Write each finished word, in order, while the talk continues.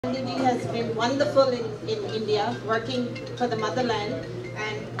Gandhi has been wonderful in India, working for the motherland,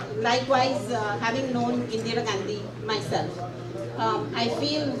 and likewise having known Indira Gandhi myself. I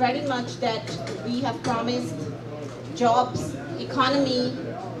feel very much that we have promised jobs, economy,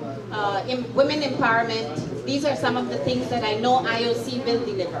 women empowerment. These are some of the things that I know IOC will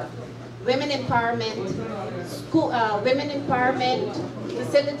deliver. Women empowerment, women empowerment,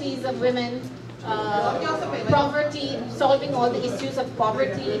 facilities of women, poverty, solving all the issues of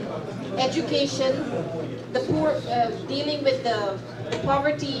poverty, education, the poor, dealing with the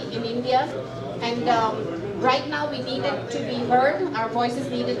poverty in India, and right now we needed to be heard, our voices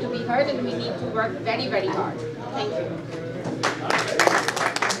needed to be heard, and we need to work very, very hard. Thank you.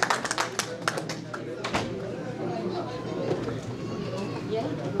 Yeah.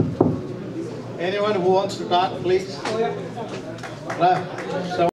 Anyone who wants to talk, please.